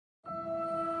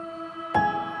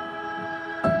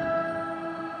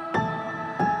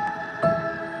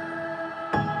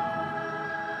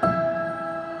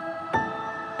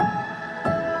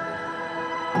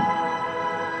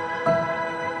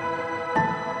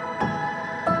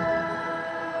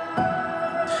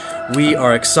We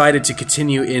are excited to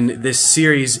continue in this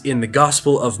series in the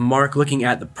Gospel of Mark, looking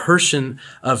at the person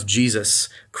of Jesus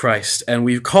Christ. And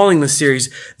we're calling the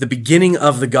series The Beginning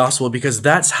of the Gospel because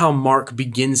that's how Mark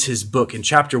begins his book. In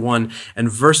chapter 1 and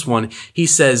verse 1, he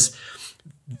says,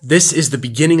 this is the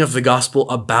beginning of the gospel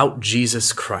about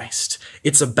Jesus Christ.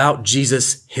 It's about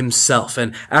Jesus himself.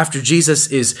 And after Jesus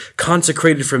is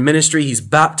consecrated for ministry, he's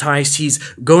baptized, he's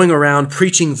going around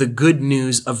preaching the good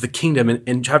news of the kingdom.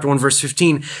 In chapter 1, verse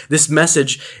 15, this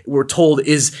message, we're told,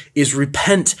 is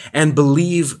repent and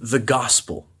believe the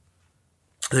gospel.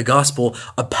 The gospel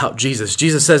about Jesus.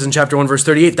 Jesus says in chapter 1, verse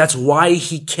 38, that's why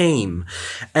he came.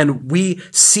 And we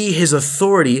see his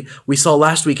authority. We saw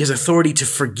last week his authority to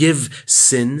forgive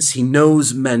sins. He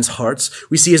knows men's hearts.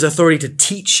 We see his authority to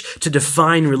teach, to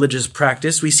define religious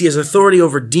practice. We see his authority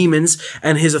over demons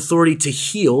and his authority to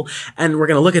heal. And we're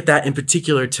going to look at that in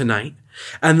particular tonight.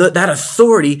 And that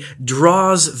authority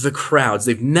draws the crowds.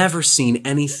 They've never seen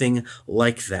anything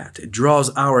like that. It draws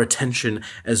our attention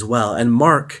as well. And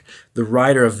Mark, the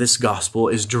writer of this gospel,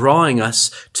 is drawing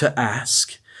us to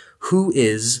ask, who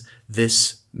is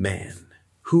this man?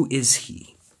 Who is he?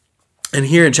 And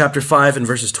here in chapter 5 and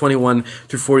verses 21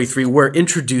 through 43, we're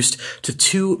introduced to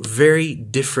two very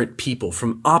different people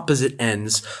from opposite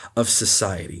ends of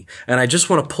society. And I just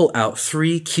want to pull out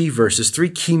three key verses, three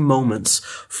key moments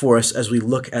for us as we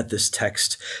look at this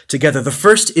text together. The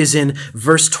first is in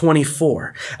verse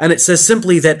 24, and it says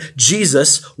simply that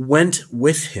Jesus went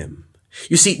with him.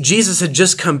 You see, Jesus had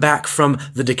just come back from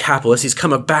the Decapolis. He's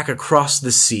come back across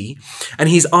the sea, and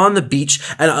he's on the beach,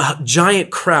 and a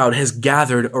giant crowd has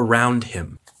gathered around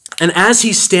him. And as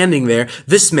he's standing there,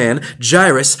 this man,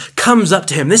 Jairus, comes up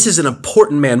to him. This is an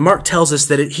important man. Mark tells us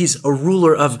that he's a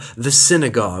ruler of the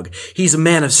synagogue. He's a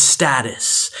man of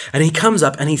status. And he comes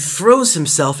up and he throws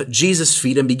himself at Jesus'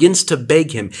 feet and begins to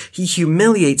beg him. He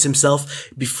humiliates himself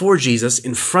before Jesus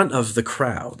in front of the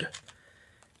crowd.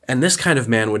 And this kind of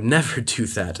man would never do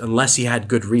that unless he had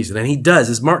good reason. And he does,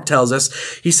 as Mark tells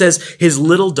us. He says his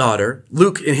little daughter,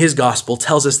 Luke in his gospel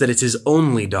tells us that it's his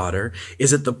only daughter,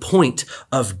 is at the point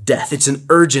of death. It's an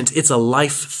urgent, it's a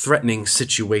life-threatening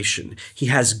situation. He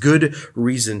has good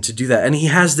reason to do that. And he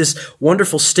has this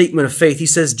wonderful statement of faith. He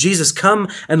says, Jesus, come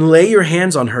and lay your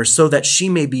hands on her so that she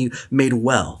may be made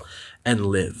well and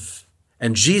live.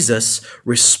 And Jesus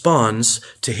responds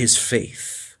to his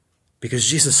faith. Because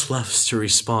Jesus loves to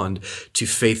respond to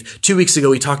faith. 2 weeks ago,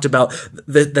 we talked about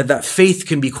that faith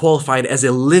can be qualified as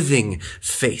a living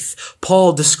faith.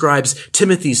 Paul describes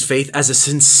Timothy's faith as a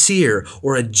sincere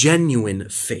or a genuine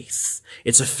faith.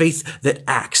 It's a faith that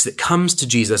acts, that comes to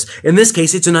Jesus. In this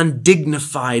case, it's an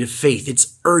undignified faith.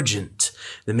 It's urgent.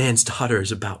 The man's daughter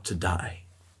is about to die.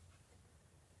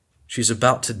 She's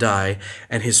about to die,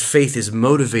 and his faith is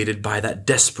motivated by that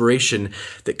desperation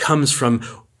that comes from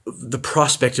the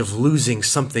prospect of losing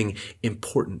something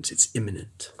important. It's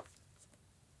imminent.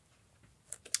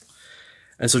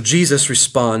 And so Jesus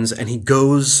responds and he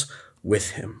goes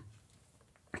with him.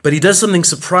 But he does something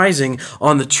surprising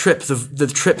on the trip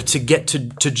to get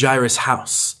to Jairus'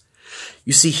 house.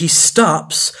 You see, he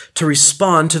stops to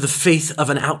respond to the faith of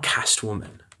an outcast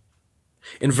woman.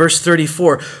 In verse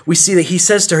 34, we see that he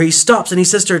stops and he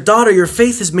says to her, daughter, your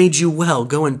faith has made you well.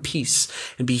 Go in peace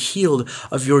and be healed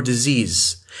of your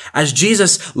disease. As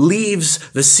Jesus leaves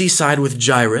the seaside with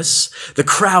Jairus, the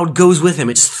crowd goes with him.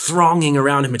 It's thronging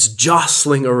around him. It's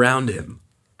jostling around him.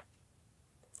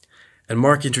 And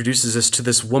Mark introduces us to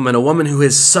this woman, a woman who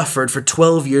has suffered for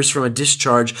 12 years from a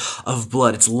discharge of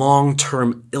blood. It's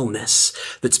long-term illness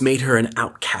that's made her an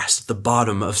outcast at the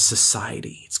bottom of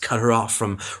society. It's cut her off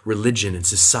from religion and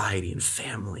society and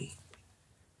family.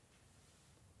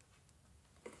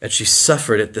 And she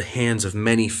suffered at the hands of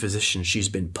many physicians. She's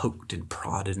been poked and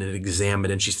prodded and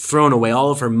examined, and she's thrown away all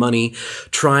of her money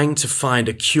trying to find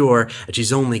a cure, and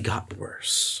she's only got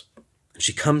worse. And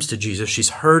she comes to Jesus. She's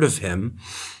heard of him.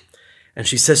 And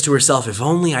she says to herself, if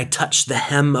only I touch the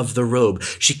hem of the robe.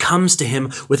 She comes to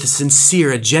him with a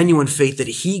sincere, a genuine faith that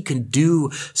he can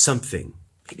do something.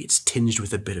 Maybe it's tinged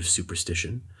with a bit of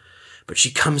superstition, but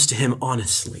she comes to him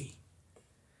honestly.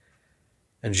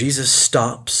 And Jesus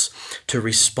stops to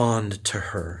respond to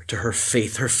her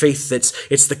faith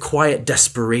it's the quiet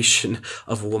desperation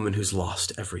of a woman who's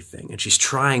lost everything, and she's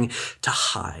trying to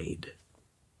hide.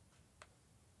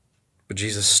 But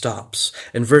Jesus stops.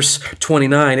 In verse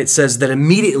 29, it says that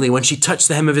immediately when she touched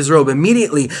the hem of his robe,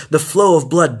 immediately the flow of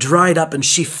blood dried up and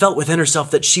she felt within herself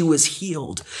that she was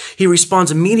healed. He responds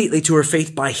immediately to her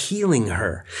faith by healing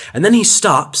her. And then he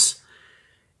stops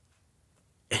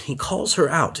and he calls her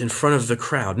out in front of the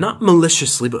crowd, not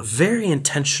maliciously, but very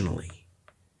intentionally.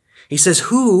 He says,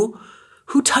 who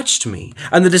who touched me?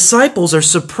 And the disciples are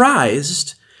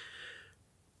surprised,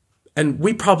 and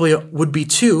we probably would be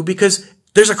too, because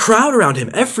there's a crowd around him.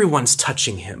 Everyone's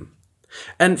touching him.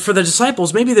 And for the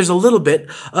disciples, maybe there's a little bit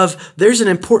of, there's an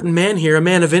important man here, a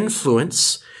man of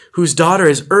influence, whose daughter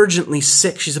is urgently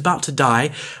sick. She's about to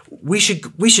die. We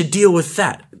should deal with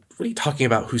that. What are you talking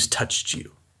about? Who's touched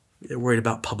you? They're worried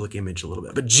about public image a little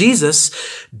bit. But Jesus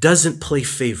doesn't play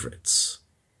favorites.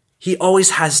 He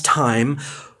always has time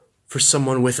for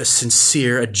someone with a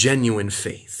sincere, a genuine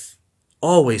faith.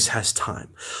 Always has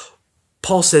time.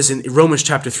 Paul says in Romans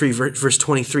chapter 3, verse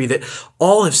 23, that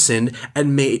all have sinned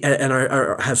and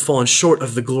have fallen short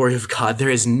of the glory of God.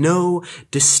 There is no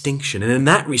distinction. And in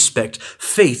that respect,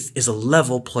 faith is a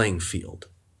level playing field.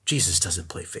 Jesus doesn't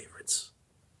play favorites.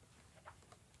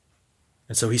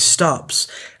 And so he stops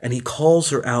and he calls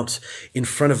her out in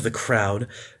front of the crowd.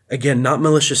 Again, not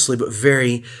maliciously, but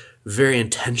very, very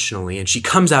intentionally. And she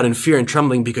comes out in fear and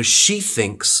trembling because she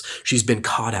thinks she's been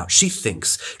caught out. She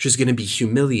thinks she's going to be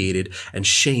humiliated and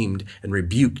shamed and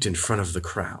rebuked in front of the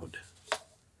crowd.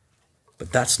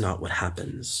 But that's not what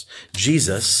happens.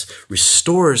 Jesus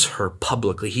restores her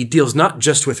publicly. He deals not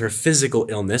just with her physical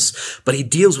illness, but he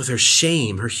deals with her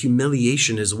shame, her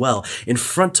humiliation as well, in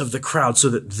front of the crowd so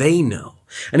that they know.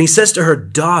 And he says to her,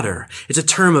 daughter, it's a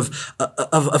term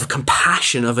of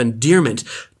compassion, of endearment,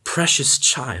 precious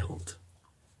child.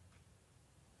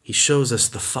 He shows us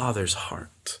the Father's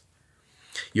heart.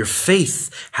 Your faith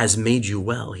has made you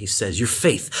well, he says. Your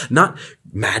faith, not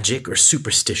magic or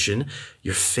superstition,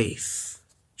 your faith.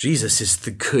 Jesus is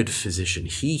the good physician.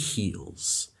 He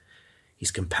heals.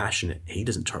 He's compassionate. He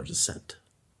doesn't charge a cent.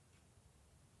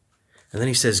 And then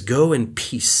he says, go in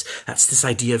peace. That's this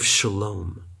idea of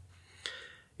shalom.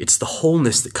 It's the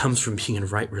wholeness that comes from being in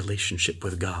right relationship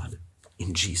with God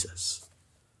in Jesus.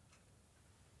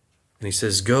 And he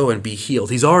says, go and be healed.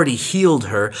 He's already healed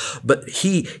her, but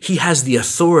he has the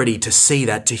authority to say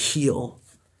that, to heal.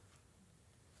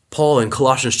 Paul in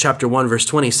Colossians chapter 1, verse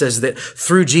 20 says that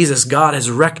through Jesus, God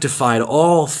has rectified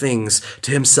all things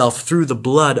to himself through the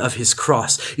blood of his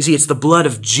cross. You see, it's the blood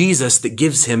of Jesus that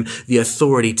gives him the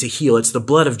authority to heal. It's the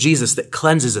blood of Jesus that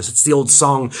cleanses us. It's the old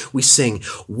song we sing,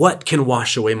 what can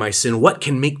wash away my sin? What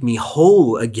can make me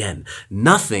whole again?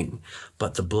 Nothing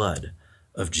but the blood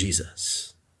of Jesus.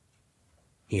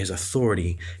 He has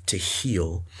authority to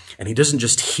heal. And he doesn't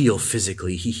just heal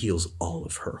physically, he heals all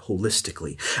of her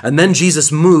holistically. And then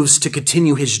Jesus moves to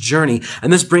continue his journey.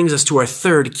 And this brings us to our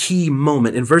third key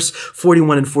moment. In verse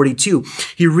 41 and 42,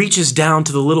 he reaches down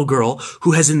to the little girl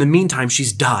who has in the meantime,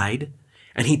 she's died.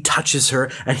 And he touches her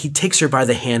and he takes her by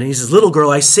the hand and he says, little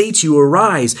girl, I say to you,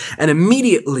 arise. And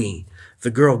immediately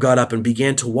the girl got up and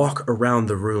began to walk around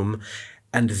the room.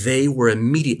 And they were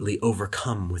immediately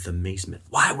overcome with amazement.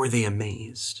 Why were they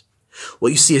amazed? Well,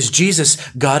 you see, as Jesus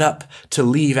got up to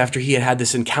leave after he had had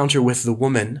this encounter with the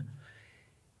woman,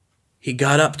 he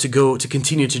got up to go to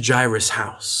continue to Jairus'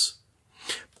 house.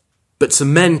 But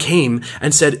some men came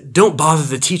and said, don't bother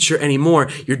the teacher anymore.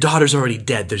 Your daughter's already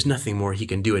dead. There's nothing more he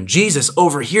can do. And Jesus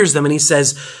overhears them and he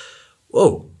says,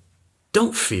 whoa,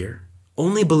 don't fear,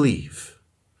 only believe.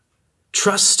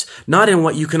 Trust not in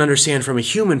what you can understand from a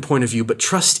human point of view, but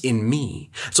trust in me.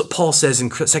 That's what Paul says in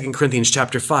 2 Corinthians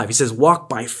chapter 5. He says, walk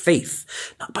by faith,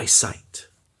 not by sight.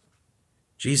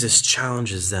 Jesus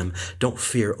challenges them, don't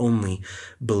fear, only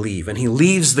believe. And he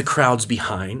leaves the crowds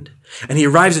behind. And he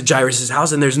arrives at Jairus'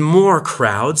 house, and there's more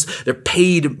crowds. They're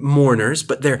paid mourners,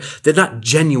 but they're not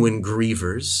genuine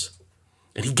grievers.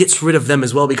 And he gets rid of them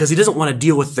as well because he doesn't want to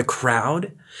deal with the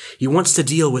crowd. He wants to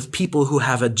deal with people who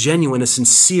have a genuine, a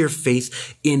sincere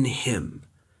faith in him.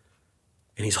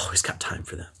 And he's always got time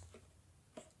for them.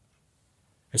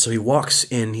 And so he walks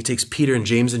in, he takes Peter and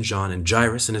James and John and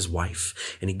Jairus and his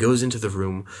wife, and he goes into the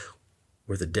room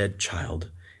where the dead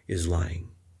child is lying.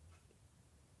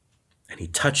 And he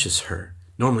touches her.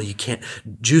 Normally you can't,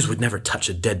 Jews would never touch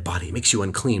a dead body. It makes you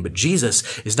unclean. But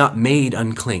Jesus is not made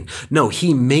unclean. No,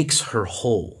 he makes her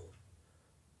whole.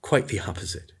 Quite the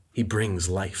opposite. He brings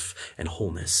life and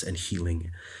wholeness and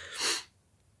healing.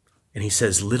 And he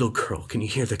says, little girl, can you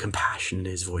hear the compassion in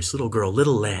his voice? Little girl,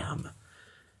 little lamb,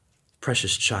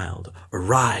 precious child,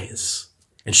 arise.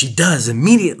 And she does.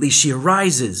 Immediately she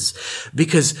arises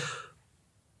because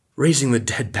raising the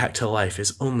dead back to life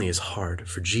is only as hard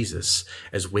for Jesus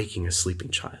as waking a sleeping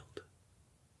child.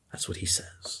 That's what he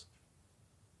says.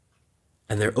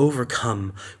 And they're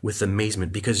overcome with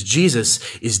amazement because Jesus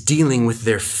is dealing with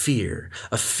their fear,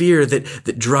 a fear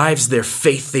that drives their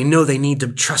faith. They know they need to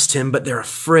trust him, but they're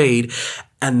afraid.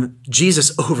 And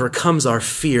Jesus overcomes our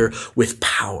fear with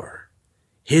power,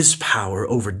 his power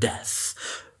over death.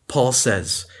 Paul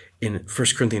says in 1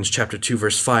 Corinthians chapter 2,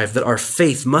 verse 5, that our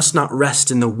faith must not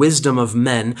rest in the wisdom of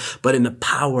men, but in the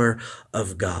power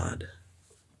of God.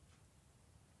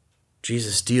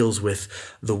 Jesus deals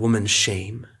with the woman's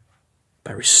shame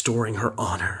by restoring her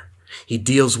honor. He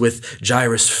deals with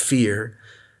Jairus' fear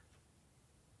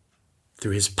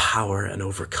through his power and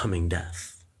overcoming death.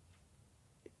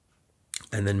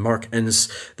 And then Mark ends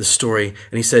the story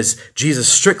and he says, Jesus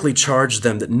strictly charged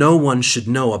them that no one should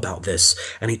know about this,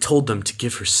 and he told them to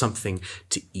give her something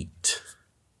to eat.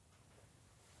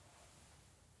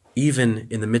 Even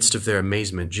in the midst of their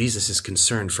amazement, Jesus is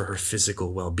concerned for her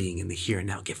physical well-being in the here and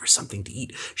now. Give her something to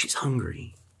eat. She's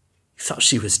hungry. He thought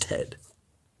she was dead,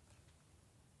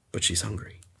 but she's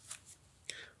hungry.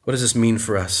 What does this mean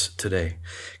for us today?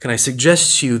 Can I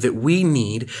suggest to you that we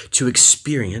need to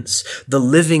experience the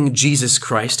living Jesus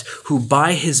Christ, who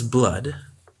by his blood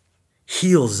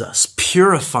heals us,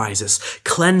 purifies us,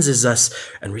 cleanses us,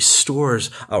 and restores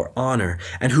our honor,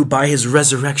 and who by his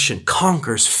resurrection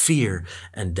conquers fear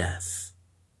and death.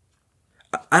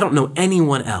 I don't know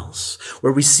anyone else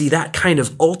where we see that kind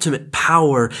of ultimate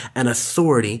power and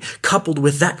authority coupled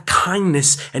with that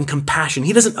kindness and compassion.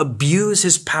 He doesn't abuse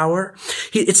his power.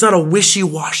 It's not a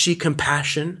wishy-washy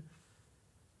compassion.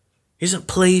 He doesn't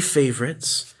play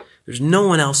favorites. There's no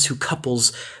one else who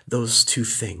couples those two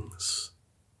things.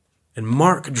 And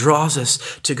Mark draws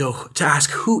us to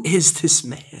ask, who is this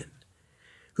man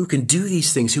who can do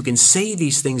these things, who can say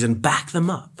these things and back them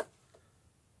up?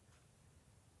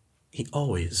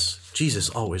 Jesus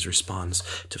always responds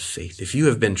to faith. If you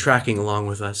have been tracking along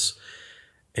with us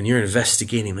and you're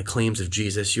investigating the claims of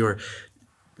Jesus, you're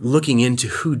looking into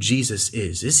who Jesus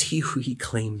is. Is he who he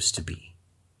claims to be?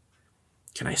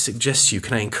 Can I suggest to you,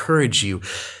 can I encourage you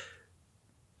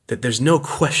that there's no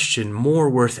question more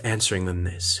worth answering than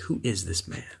this? Who is this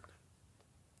man?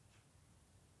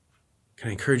 Can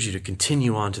I encourage you to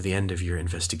continue on to the end of your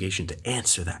investigation to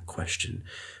answer that question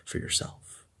for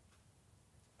yourself?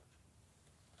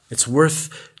 It's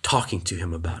worth talking to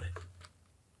him about it.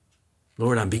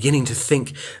 Lord, I'm beginning to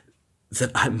think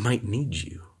that I might need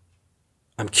you.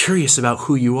 I'm curious about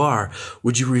who you are.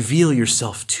 Would you reveal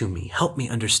yourself to me? Help me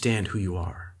understand who you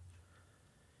are.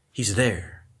 He's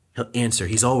there. He'll answer.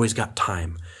 He's always got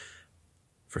time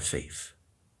for faith.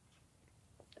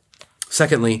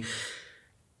 Secondly,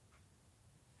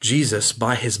 Jesus,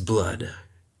 by his blood,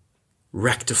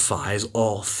 rectifies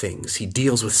all things. He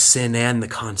deals with sin and the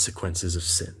consequences of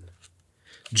sin.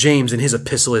 James, in his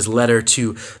epistle, his letter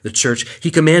to the church,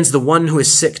 he commands the one who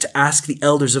is sick to ask the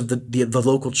elders of the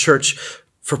local church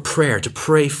for prayer, to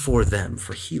pray for them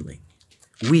for healing.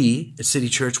 We at City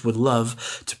Church would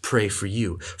love to pray for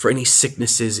you, for any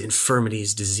sicknesses,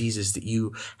 infirmities, diseases that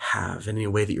you have, in any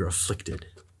way that you're afflicted.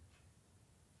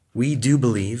 We do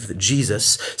believe that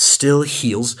Jesus still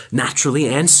heals naturally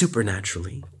and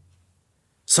supernaturally.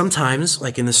 Sometimes,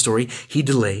 like in the story, he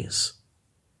delays.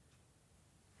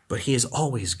 But he is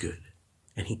always good,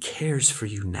 and he cares for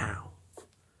you now.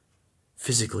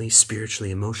 Physically,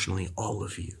 spiritually, emotionally, all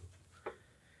of you.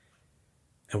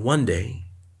 And one day,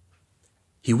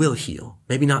 he will heal.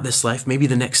 Maybe not this life, maybe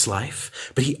the next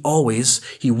life, but he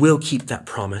will keep that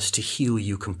promise to heal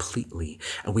you completely.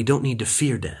 And we don't need to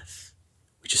fear death.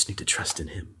 We just need to trust in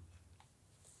him.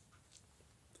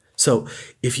 So,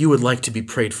 if you would like to be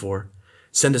prayed for,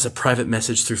 send us a private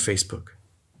message through Facebook.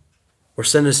 Or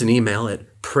send us an email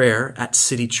at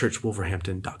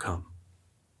prayer@citychurchwolverhampton.com.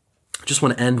 I just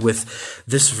want to end with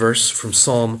this verse from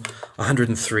Psalm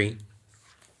 103,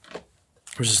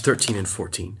 verses 13 and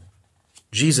 14.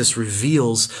 Jesus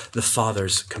reveals the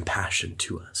Father's compassion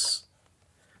to us.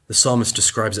 The psalmist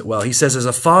describes it well. He says, as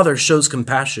a father shows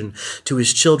compassion to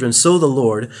his children, so the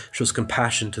Lord shows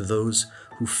compassion to those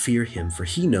who fear him, for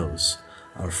he knows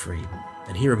our frame,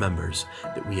 and he remembers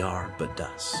that we are but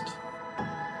dust.